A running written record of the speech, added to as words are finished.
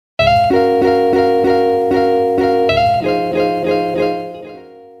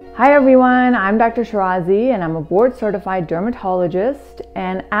I'm Dr. Shirazi and I'm a board certified dermatologist.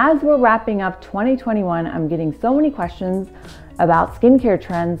 And as we're wrapping up 2021, I'm getting so many questions about skincare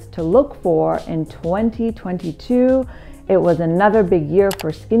trends to look for in 2022. It was another big year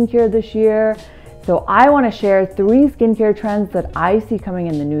for skincare this year. So I want to share 3 skincare trends that I see coming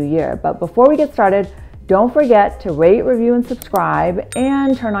in the new year. But before we get started, don't forget to rate, review, and subscribe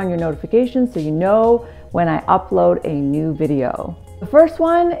and turn on your notifications so you know when I upload a new video. The first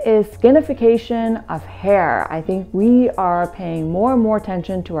one is skinification of hair. I think we are paying more and more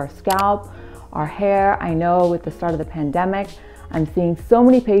attention to our scalp, our hair. I know with the start of the pandemic, I'm seeing so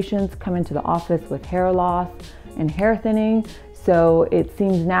many patients come into the office with hair loss and hair thinning. So it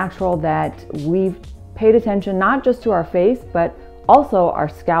seems natural that we've paid attention not just to our face, but also our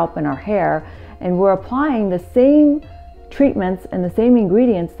scalp and our hair. And we're applying the same treatments and the same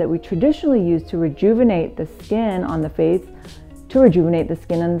ingredients that we traditionally use to rejuvenate the skin on the face to rejuvenate the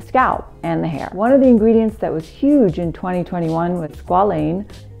skin and the scalp and the hair. One of the ingredients that was huge in 2021 was squalane,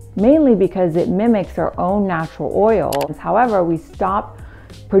 mainly because it mimics our own natural oil. However, we stopped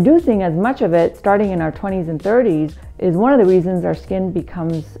producing as much of it starting in our 20s and 30s is one of the reasons our skin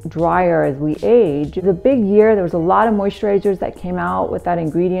becomes drier as we age. It was a big year. There was a lot of moisturizers that came out with that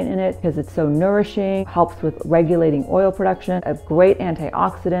ingredient in it because it's so nourishing, helps with regulating oil production, a great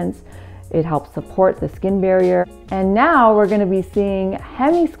antioxidants. It helps support the skin barrier. And now we're going to be seeing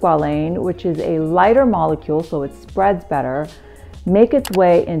Hemi-Squalane, which is a lighter molecule, so it spreads better, make its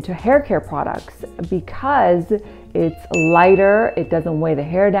way into hair care products because it's lighter, it doesn't weigh the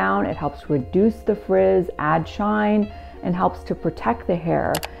hair down, it helps reduce the frizz, add shine, and helps to protect the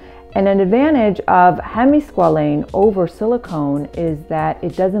hair. And an advantage of Hemi-Squalane over silicone is that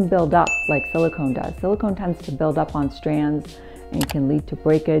it doesn't build up like silicone does. Silicone tends to build up on strands and can lead to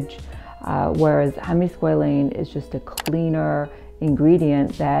breakage. Whereas Hemi-Squalane is just a cleaner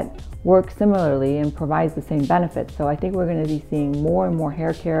ingredient that works similarly and provides the same benefits. So I think we're going to be seeing more and more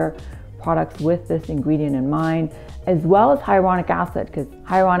hair care products with this ingredient in mind, as well as hyaluronic acid, because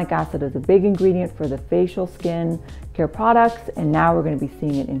hyaluronic acid is a big ingredient for the facial skin care products. And now we're going to be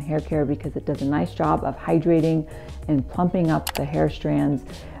seeing it in hair care because it does a nice job of hydrating and plumping up the hair strands.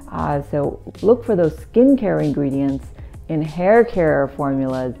 So look for those skincare ingredients in hair care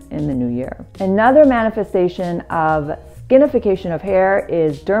formulas in the new year. Another manifestation of skinification of hair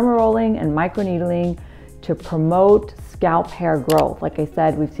is dermarolling and microneedling to promote scalp hair growth. Like I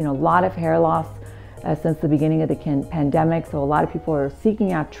said, we've seen a lot of hair loss since the beginning of the pandemic. So a lot of people are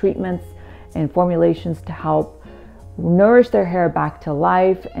seeking out treatments and formulations to help nourish their hair back to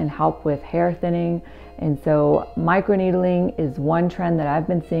life and help with hair thinning. And so microneedling is one trend that I've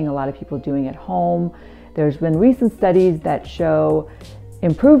been seeing a lot of people doing at home. There's been recent studies that show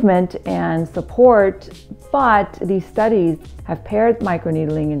improvement and support, but these studies have paired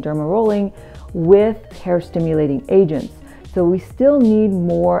microneedling and dermarolling with hair stimulating agents. So we still need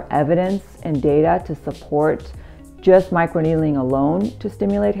more evidence and data to support just microneedling alone to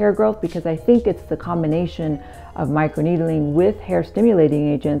stimulate hair growth, because I think it's the combination of microneedling with hair stimulating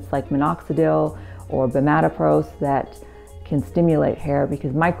agents like minoxidil or bimatoprost that can stimulate hair,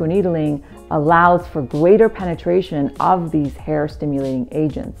 because microneedling allows for greater penetration of these hair stimulating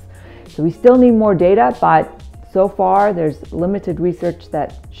agents. So we still need more data, but so far there's limited research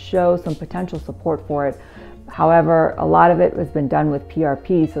that shows some potential support for it. However, a lot of it has been done with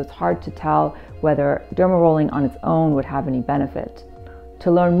PRP, so it's hard to tell whether dermarolling on its own would have any benefit.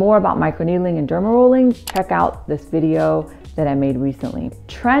 To learn more about microneedling and dermarolling, check out this video that I made recently.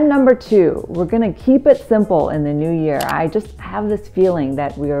 Trend number 2, we're gonna keep it simple in the new year. I just have this feeling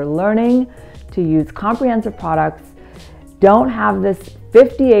that we are learning to use comprehensive products, don't have this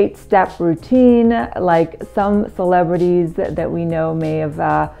 58-step routine like some celebrities that we know may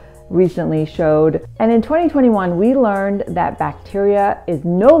have recently showed. And in 2021, we learned that bacteria is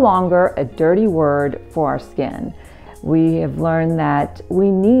no longer a dirty word for our skin. We have learned that we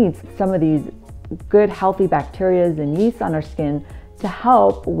need some of these good healthy bacteria and yeast on our skin to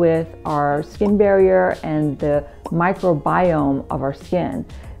help with our skin barrier and the microbiome of our skin.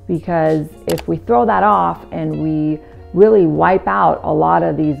 Because if we throw that off and we really wipe out a lot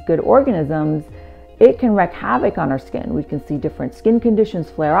of these good organisms, it can wreak havoc on our skin. We can see different skin conditions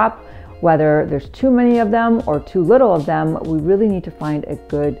flare up, whether there's too many of them or too little of them. We really need to find a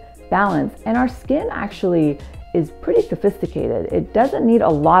good balance. And our skin actually is pretty sophisticated. It doesn't need a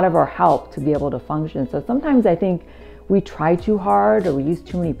lot of our help to be able to function. So sometimes I think we try too hard or we use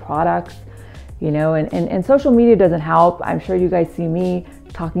too many products, you know, and social media doesn't help. I'm sure you guys see me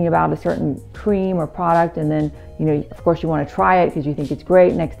talking about a certain cream or product, and then, you know, of course you want to try it because you think it's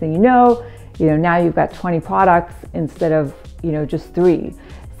great. Next thing you know, now you've got 20 products instead of, just 3.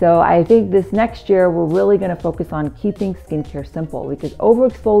 So I think this next year, we're really going to focus on keeping skincare simple, because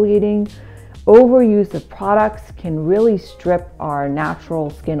over-exfoliating, overuse of products can really strip our natural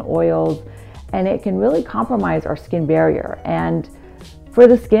skin oils, and it can really compromise our skin barrier. And for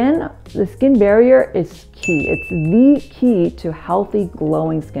the skin barrier is key. It's the key to healthy,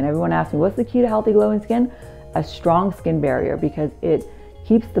 glowing skin. Everyone asks me, what's the key to healthy, glowing skin? A strong skin barrier, because it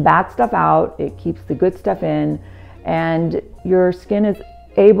keeps the bad stuff out, it keeps the good stuff in, and your skin is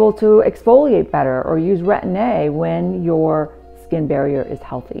able to exfoliate better or use Retin-A when your skin barrier is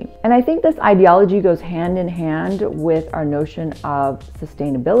healthy. And I think this ideology goes hand in hand with our notion of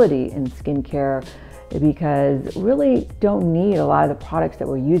sustainability in skincare, because really don't need a lot of the products that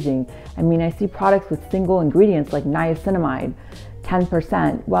we're using. I mean, I see products with single ingredients like niacinamide,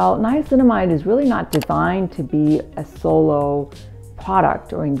 10%. Well, niacinamide is really not designed to be a solo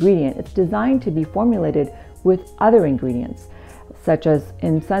product or ingredient. It's designed to be formulated with other ingredients, such as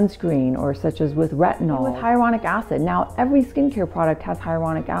in sunscreen or such as with retinol, with hyaluronic acid. Now, every skincare product has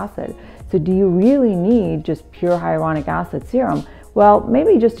hyaluronic acid. So do you really need just pure hyaluronic acid serum? Well,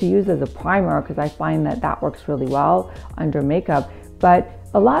 maybe just to use as a primer, because I find that that works really well under makeup. But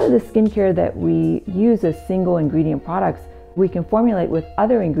a lot of the skincare that we use as single ingredient products, we can formulate with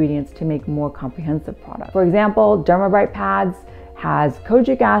other ingredients to make more comprehensive products. For example, Dermabright pads has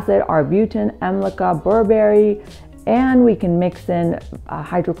kojic acid, arbutin, emlica, berberry, and we can mix in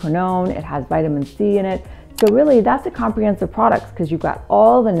hydroquinone. It has vitamin C in it. So really, that's a comprehensive product, because you've got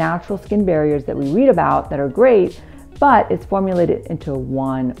all the natural skin barriers that we read about that are great, but it's formulated into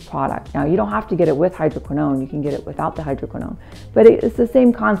one product. Now, you don't have to get it with hydroquinone. You can get it without the hydroquinone, but it's the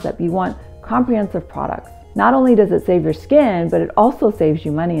same concept. You want comprehensive products. Not only does it save your skin, but it also saves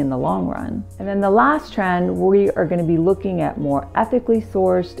you money in the long run. And then the last trend, we are going to be looking at more ethically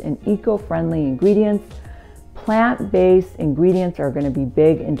sourced and eco-friendly ingredients. Plant-based ingredients are going to be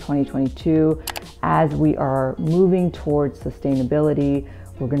big in 2022 as we are moving towards sustainability.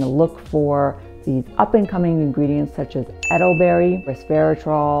 We're going to look for these up-and-coming ingredients such as elderberry,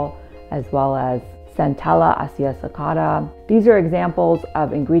 resveratrol, as well as Centella acetosacata. These are examples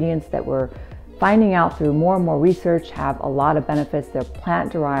of ingredients that we're finding out through more and more research have a lot of benefits. They're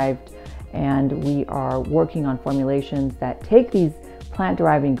plant-derived, and we are working on formulations that take these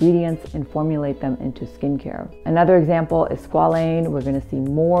plant-derived ingredients and formulate them into skincare. Another example is squalane. We're going to see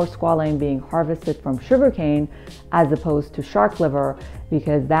more squalane being harvested from sugarcane as opposed to shark liver,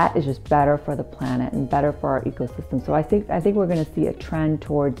 because that is just better for the planet and better for our ecosystem. So I think we're going to see a trend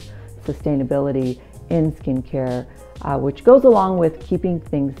towards sustainability in skincare, which goes along with keeping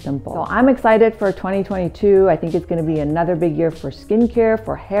things simple. So I'm excited for 2022. I think it's going to be another big year for skincare,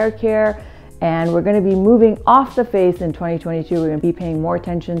 for hair care, and we're going to be moving off the face in 2022. We're going to be paying more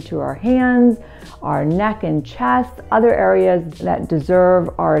attention to our hands, our neck and chest, other areas that deserve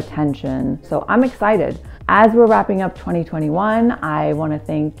our attention. So I'm excited. As we're wrapping up 2021, I want to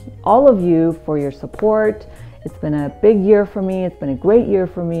thank all of you for your support. It's been a big year for me. It's been a great year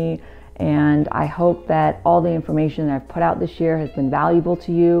for me. And I hope that all the information that I've put out this year has been valuable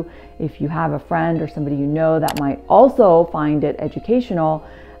to you. If you have a friend or somebody you know that might also find it educational,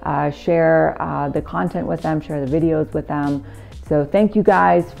 share the content with them, share the videos with them. So thank you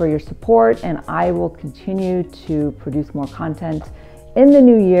guys for your support, and I will continue to produce more content in the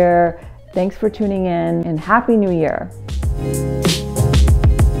new year. Thanks for tuning in, and Happy New Year.